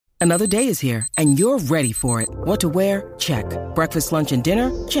Another day is here, and you're ready for it. What to wear? Check. Breakfast, lunch, and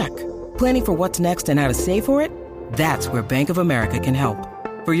dinner? Check. Planning for what's next and how to save for it? That's where Bank of America can help.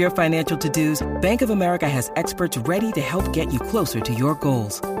 For your financial to-dos, Bank of America has experts ready to help get you closer to your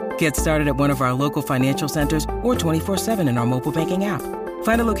goals. Get started at one of our local financial centers or 24/7 in our mobile banking app.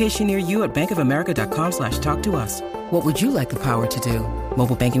 Find a location near you at bankofamerica.com/talktous. What would you like the power to do?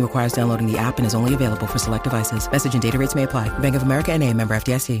 Mobile banking requires downloading the app and is only available for select devices. Message and data rates may apply. Bank of America N.A., member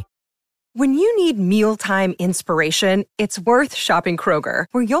FDIC. When you need mealtime inspiration, it's worth shopping Kroger,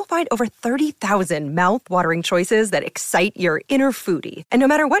 where you'll find over 30,000 mouth-watering choices that excite your inner foodie. And no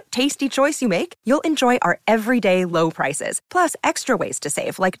matter what tasty choice you make, you'll enjoy our everyday low prices, plus extra ways to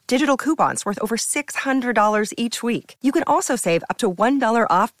save, like digital coupons worth over $600 each week. You can also save up to $1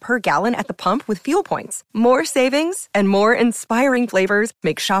 off per gallon at the pump with fuel points. More savings and more inspiring flavors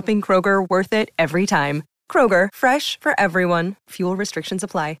make shopping Kroger worth it every time. Kroger, fresh for everyone. Fuel restrictions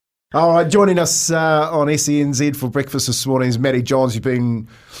apply. All right, joining us on SENZ for breakfast this morning is Matty Johns. You've been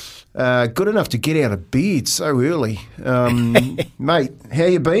good enough to get out of bed so early. Mate, how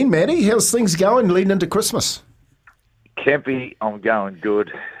you been, Matty? How's things going leading into Christmas? Kempy, I'm going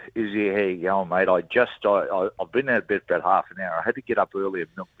good. Izzy, how you going, mate? I've been out of bed about half an hour. I had to get up early and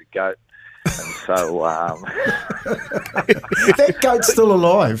milk the goat. And so... That goat's still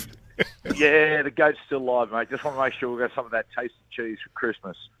alive. Yeah, the goat's still alive, mate. Just want to make sure we got some of that tasty cheese for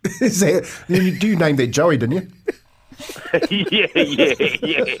Christmas. Do you name that Joey, didn't you? yeah.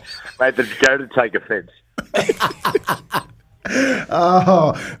 Mate, the goat to take offence.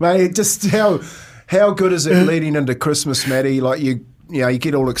 Oh, mate, just how good is it leading into Christmas, Matty? Like you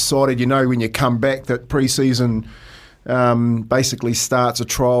get all excited. You know when you come back that pre-season basically starts the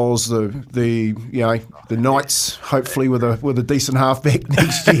trials, the Knights hopefully with a decent halfback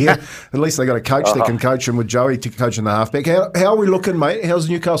next year. At least they got a coach that can coach them with Joey to coach in the halfback. How are we looking, mate? How's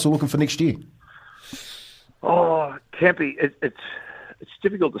Newcastle looking for next year? Oh, Kempy, it's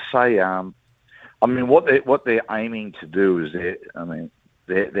difficult to say. I mean, what they're aiming to do is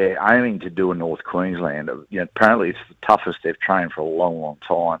they're aiming to do in North Queensland. Apparently it's the toughest they've trained for a long, long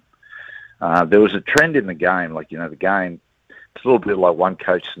time. There was a trend in the game, the game, it's a little bit like one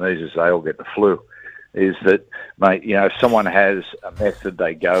coach sneezes, they all get the flu, is that, mate, if someone has a method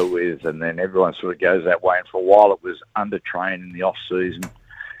they go with and then everyone sort of goes that way, and for a while it was under-trained in the off-season.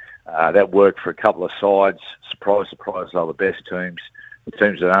 That worked for a couple of sides. Surprise, surprise, they were the best teams. The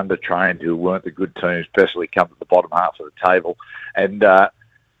teams that under-trained who weren't the good teams especially come to the bottom half of the table. And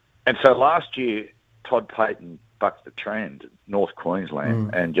so last year, Todd Payton bucked the trend, North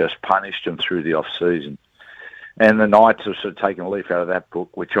Queensland, and just punished them through the off-season. And the Knights have sort of taken a leaf out of that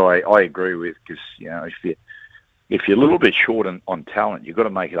book, which I agree with, because if you're a little bit short on talent, you've got to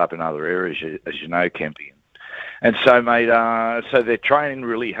make it up in other areas, as you know, Kempy. And so, mate, so they're training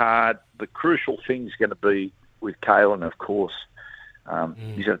really hard. The crucial thing's going to be with Kalen, of course.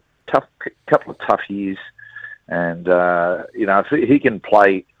 He's had a couple of tough years, and if he can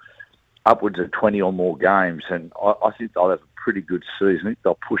play upwards of 20 or more games, and I think they'll have a pretty good season. I think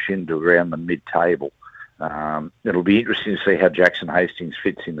they'll push into around the mid-table. It'll be interesting to see how Jackson Hastings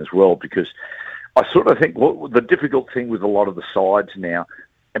fits in as well, because I sort of think the difficult thing with a lot of the sides now,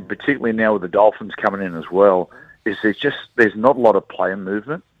 and particularly now with the Dolphins coming in as well, is there's not a lot of player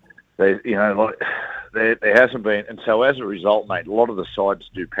movement. There hasn't been, and so as a result, mate, a lot of the sides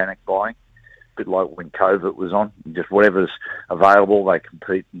do panic buying. A bit like when COVID was on, just whatever's available, they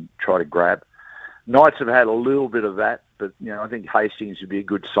compete and try to grab. Knights have had a little bit of that, but I think Hastings would be a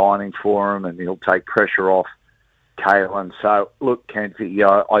good signing for him, and he'll take pressure off Kalen. So look, Kempy,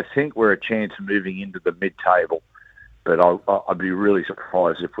 I think we're a chance of moving into the mid-table, but I'd be really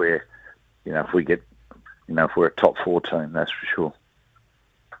surprised if we're a top 4 team. That's for sure.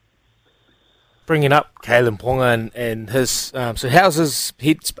 Bringing up Kalyn Ponga and his so how's his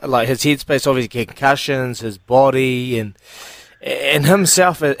headspace, obviously concussions, his body and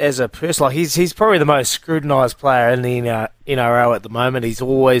himself as a person. He's probably the most scrutinised player in the NRL at the moment. He's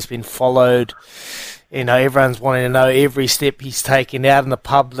always been followed. Everyone's wanting to know every step he's taking out in the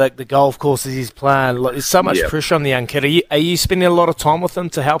public, the golf courses he's playing. There's so much pressure on the young kid. Are you spending a lot of time with him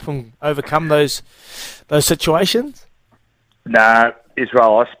to help him overcome those situations? No,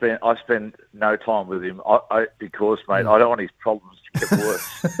 Israel, I spend no time with him because, mate, I don't want his problems to get worse.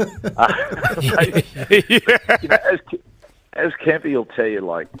 As Kempy will tell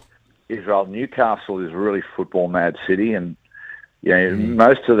you, Israel, Newcastle is a really football mad city, and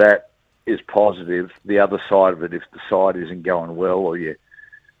most of that is positive. The other side of it, if the side isn't going well, or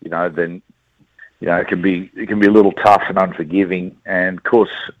then it can be a little tough and unforgiving. And of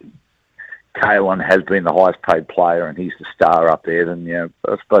course, Kalen has been the highest paid player and he's the star up there, then,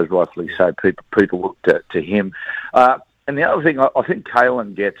 I suppose rightfully so, people look to him. And the other thing, I think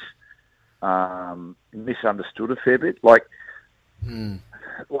Kalen gets misunderstood a fair bit.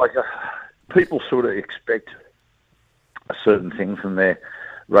 People sort of expect a certain thing from their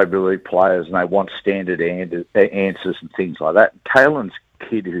rugby league players and they want standard answers and things like that. Kalen's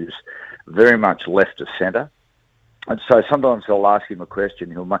kid who's very much left of centre. And so sometimes they'll ask him a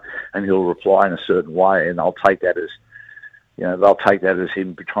question, and he'll reply in a certain way, and I'll take that as,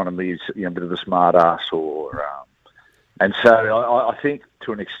 him trying to be, a bit of a smart ass, and so I think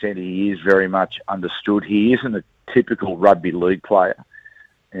to an extent he is very much understood. He isn't a typical rugby league player.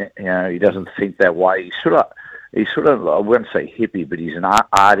 He doesn't think that way. He's sort of, I wouldn't say hippie, but he's an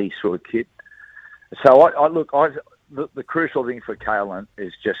arty sort of kid. So the crucial thing for Kalen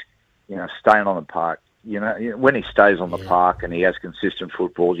is just, staying on the park. When he stays on the park and he has consistent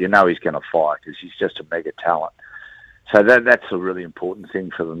football, he's going to fire because he's just a mega talent. So that's a really important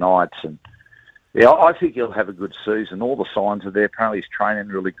thing for the Knights. And I think he'll have a good season. All the signs are there. Apparently he's training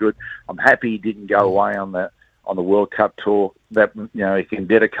really good. I'm happy he didn't go away on the World Cup tour. That he can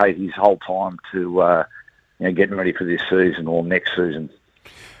dedicate his whole time to getting ready for this season or next season.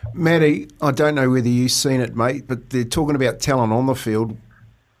 Matty, I don't know whether you've seen it, mate, but they're talking about talent on the field.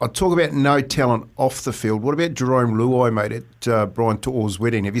 I talk about no talent off the field. What about Jerome Luai, mate, at Brian To'o's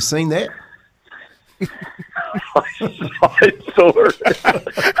wedding? Have you seen that? I saw it.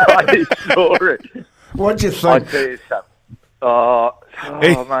 What'd you think? I tell you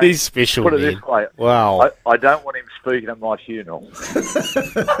something. Mate, he's special. Put it this way. Wow. I don't want him speaking at my funeral.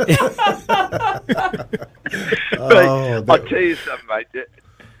 I tell you something, mate.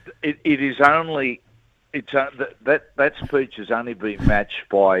 It is only. That speech has only been matched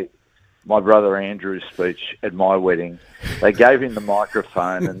by my brother Andrew's speech at my wedding. They gave him the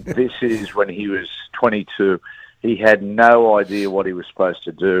microphone, and this is when he was 22. He had no idea what he was supposed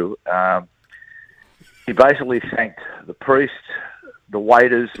to do. He basically thanked the priest, the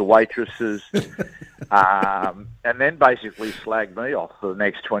waiters, the waitresses, and then basically slagged me off for the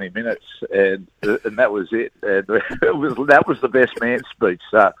next 20 minutes, and that was it. And that was the best man speech.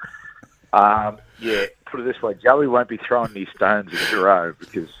 So, put it this way, Joey won't be throwing any stones at Jerome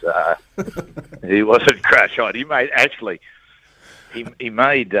because he wasn't crash-eyed. He made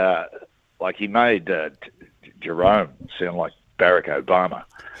Jerome sound like Barack Obama.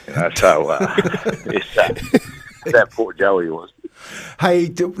 So that poor Joey was. Hey,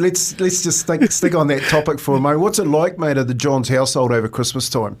 let's just stick on that topic for a moment. What's it like, mate, at the Johns household over Christmas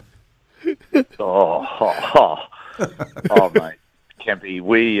time? Oh, mate, Kempy,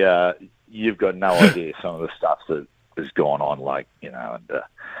 you've got no idea some of the stuff that has gone on, well,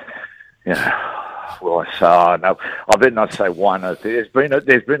 no, I better not say one. There's been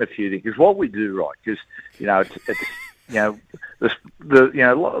a few things. Because what we do, right? Because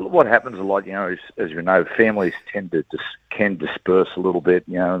what happens a lot, as you know, families can disperse a little bit,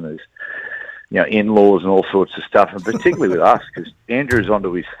 and there's in-laws and all sorts of stuff, and particularly with us, because Andrew's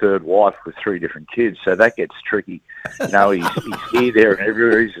onto his third wife with 3 different kids, so that gets tricky. He's here, there, and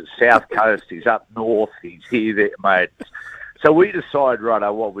everywhere. He's at South Coast, he's up north, he's here, there, mate. So we decide,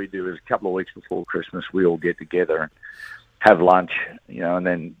 what we do is a couple of weeks before Christmas, we all get together and have lunch, and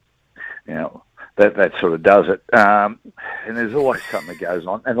then, that sort of does it. And there's always something that goes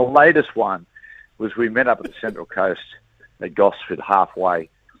on. And the latest one was we met up at the Central Coast at Gosford halfway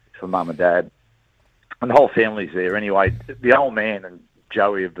for Mum and Dad. And the whole family's there. Anyway, the old man and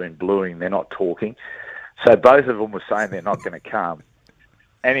Joey have been bluing. They're not talking. So both of them were saying they're not going to come.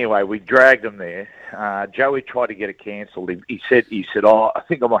 Anyway, we dragged them there. Joey tried to get it cancelled. He said, I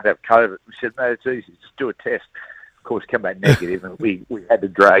think I might have COVID. We said, no, it's easy. Just do a test. Of course, come back negative, and we had to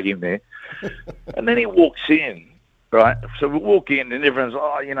drag him there. And then he walks in, right? So we walk in, and everyone's,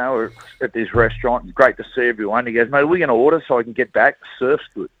 we're at this restaurant. It's great to see everyone. He goes, mate, we're going to order so I can get back. The surf's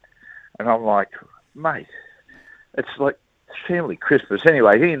good. And I'm like, mate, it's like family Christmas.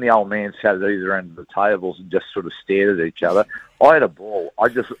 Anyway, he and the old man sat at either end of the tables and just sort of stared at each other. I had a ball. I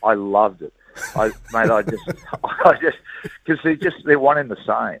loved it. Because they're one in the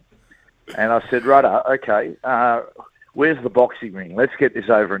same. And I said, right, okay, where's the boxing ring? Let's get this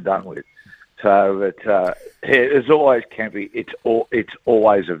over and done with. So it's always campy. It's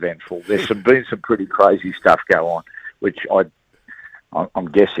always eventful. There's been some pretty crazy stuff go on, which I'm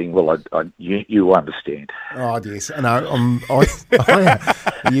guessing. Well, you understand. Oh yes, no,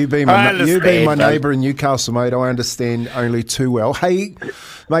 You being my neighbour in Newcastle, mate, I understand only too well. Hey,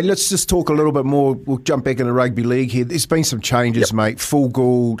 mate, let's just talk a little bit more. We'll jump back into rugby league here. There's been some changes, mate. Full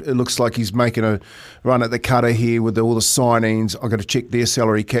Gould, it looks like he's making a run at the cutter here with all the signings. I've got to check their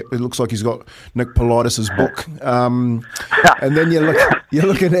salary cap. It looks like he's got Nick Politis' book. And then you're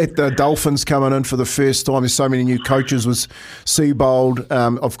looking at the Dolphins coming in for the first time. There's so many new coaches with Seabold,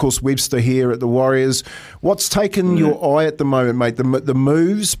 of course Webster here at the Warriors. What's taken your eye at the moment, mate? The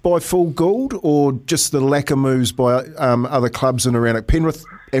moves by Full Gould, or just the lack of moves by other clubs in around it? Penrith,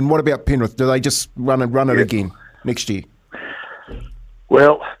 and what about Penrith? Do they just run it again next year?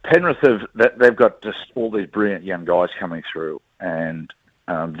 Well, Penrith they've got just all these brilliant young guys coming through, and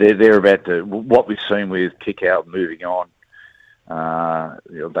they're about to, what we've seen with Kick-Out moving on.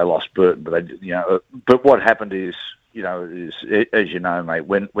 They lost Burton, but what happened is, as you know, mate,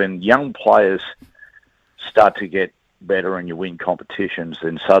 when young players start to get better and you win competitions,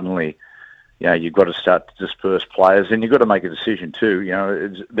 then suddenly, you've got to start to disperse players, and you've got to make a decision too.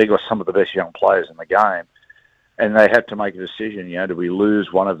 They've got some of the best young players in the game, and they have to make a decision. Do we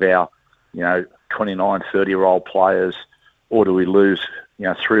lose one of our, 29, 30-year-old players, or do we lose,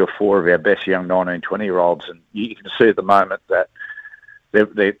 3 or 4 of our best young 19, 20-year-olds? And you can see at the moment that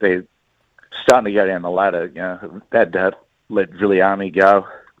they're starting to go down the ladder. They had to let Viliami go,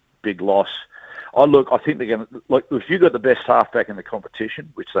 big loss. I think they're going to look. If you've got the best halfback in the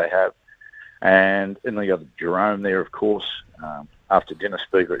competition, which they have, and they got Jerome there, of course, after dinner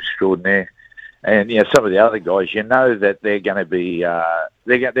speaker extraordinaire, and some of the other guys, that they're going to be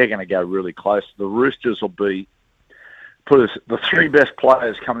they're going to go really close. The Roosters will be the 3 best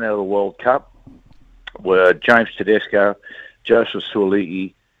players coming out of the World Cup were James Tedesco, Joseph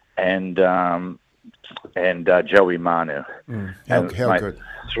Suaalii, and Joey Manu. How good.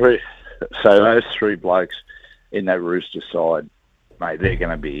 So those 3 blokes in that Rooster side, mate,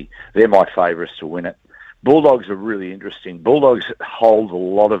 they're my favourites to win it. Bulldogs are really interesting. Bulldogs hold a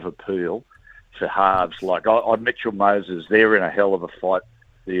lot of appeal for halves. Like Mitchell Moses, they're in a hell of a fight,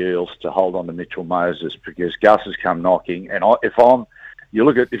 the Eels, to hold on to Mitchell Moses, because Gus has come knocking. And if you're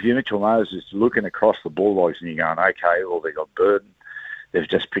Mitchell Moses, looking across the Bulldogs and you're going, okay, well, they got Burton, they've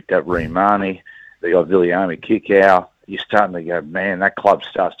just picked up Reimani, they got Viliami Kikau. You're starting to go, man, that club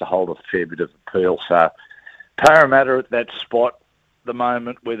starts to hold a fair bit of appeal. So Parramatta at that spot, the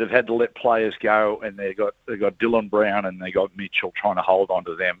moment where they've had to let players go, and they've got Dylan Brown and they got Mitchell trying to hold on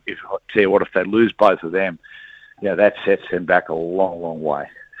to them. If they lose both of them, that sets them back a long, long way.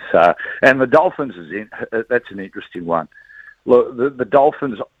 So, and the Dolphins that's an interesting one. Look, the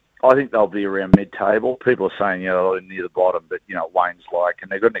Dolphins, I think they'll be around mid-table. People are saying, near the bottom, but Wayne's and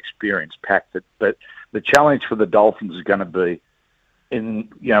they've got an experience packed. But the challenge for the Dolphins is going to be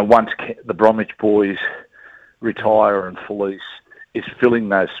once the Bromwich boys retire and Felice, is filling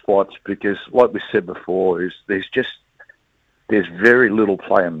those spots, because, like we said before, there's very little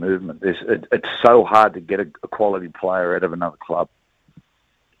player movement. It's so hard to get a quality player out of another club.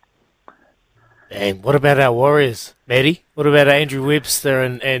 And what about our Warriors, Matty? What about Andrew Webster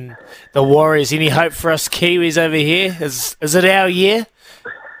and the Warriors? Any hope for us Kiwis over here? Is it our year?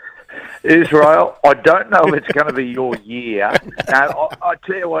 Israel, I don't know if it's going to be your year. Now, I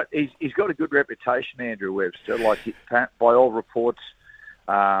tell you what, he's got a good reputation, Andrew Webster. By all reports,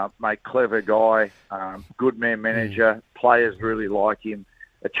 mate, clever guy, good man manager. Players really like him.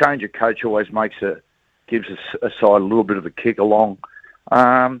 A change of coach always gives a side a little bit of a kick along.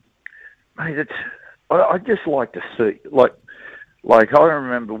 Mate, I just like to see, like I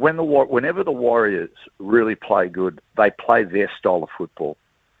remember whenever the Warriors really play good, they play their style of football.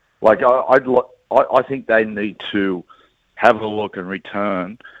 I think they need to have a look and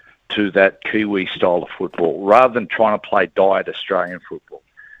return to that Kiwi style of football rather than trying to play diet Australian football.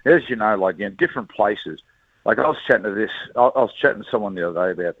 As you know, in different places. I was chatting to someone the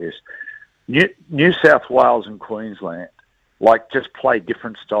other day about this. New South Wales and Queensland just play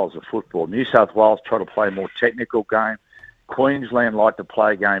different styles of football. New South Wales try to play a more technical game. Queensland like to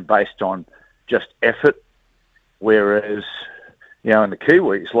play a game based on just effort, whereas in the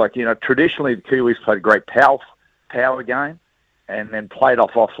Kiwis, traditionally the Kiwis played a great power game, and then played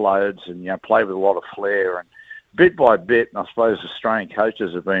off offloads and played with a lot of flair. And bit by bit, and I suppose Australian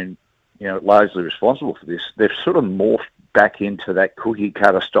coaches have been largely responsible for this. They've sort of morphed back into that cookie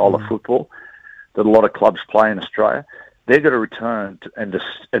cutter style of football that a lot of clubs play in Australia. They've got to return and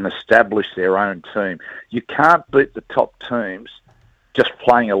establish their own team. You can't beat the top teams just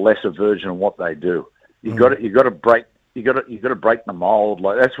playing a lesser version of what they do. You got to break the mold.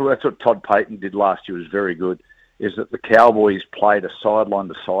 That's what Todd Payton did last year. Was very good. Is that the Cowboys played a sideline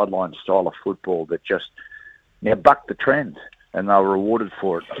to sideline style of football that just bucked the trend. and they were rewarded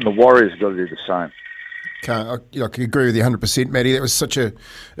for it. And the Warriors got to do the same. I can agree with you 100%, Matty. That was such an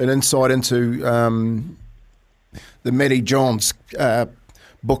insight into the Matty Johns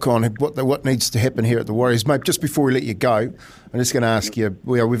book on what needs to happen here at the Warriors. Mate, just before we let you go, I'm just going to ask you.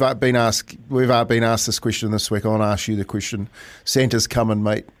 We've been asked this question this week. I want to ask you the question. Santa's coming,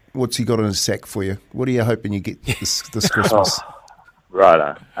 mate. What's he got in his sack for you? What are you hoping you get this Christmas?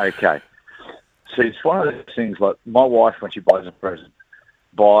 Righto. Okay. See, it's one of those things. Like my wife, when she buys a present,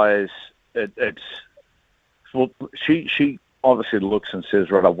 buys it. Well, she obviously looks and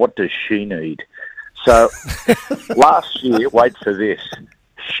says, "Right, what does she need?" So last year, wait for this,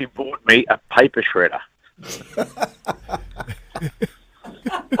 she bought me a paper shredder.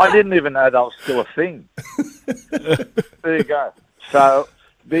 I didn't even know that was still a thing. There you go. So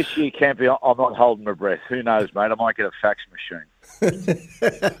this year, Campy, I'm not holding my breath. Who knows, mate? I might get a fax machine.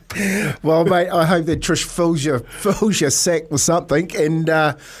 Well, mate, I hope that Trish fills your sack with something. And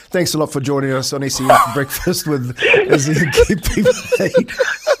thanks a lot for joining us on SEN for Breakfast with Izzy and Kempy.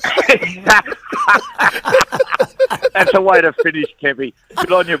 That's a way to finish, Kempy.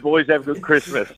 Good on you, boys. Have a good Christmas.